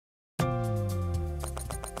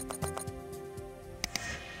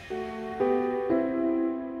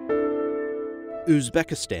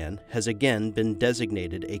Uzbekistan has again been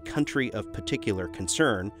designated a country of particular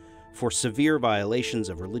concern for severe violations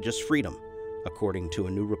of religious freedom, according to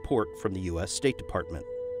a new report from the U.S. State Department.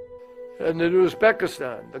 And in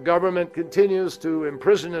Uzbekistan, the government continues to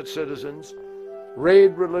imprison its citizens,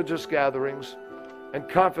 raid religious gatherings, and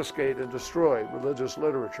confiscate and destroy religious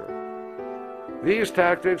literature. These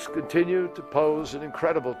tactics continue to pose an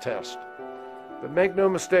incredible test. But make no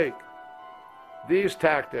mistake, these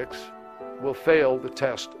tactics will fail the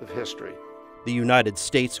test of history. The United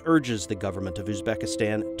States urges the government of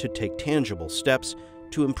Uzbekistan to take tangible steps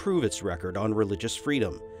to improve its record on religious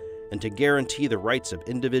freedom and to guarantee the rights of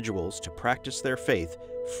individuals to practice their faith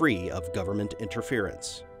free of government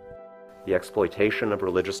interference. The exploitation of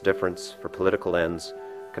religious difference for political ends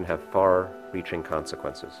can have far-reaching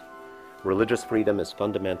consequences. Religious freedom is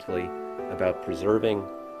fundamentally about preserving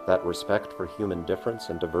that respect for human difference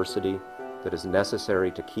and diversity that is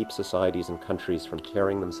necessary to keep societies and countries from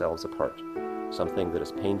tearing themselves apart, something that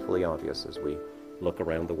is painfully obvious as we look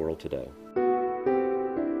around the world today.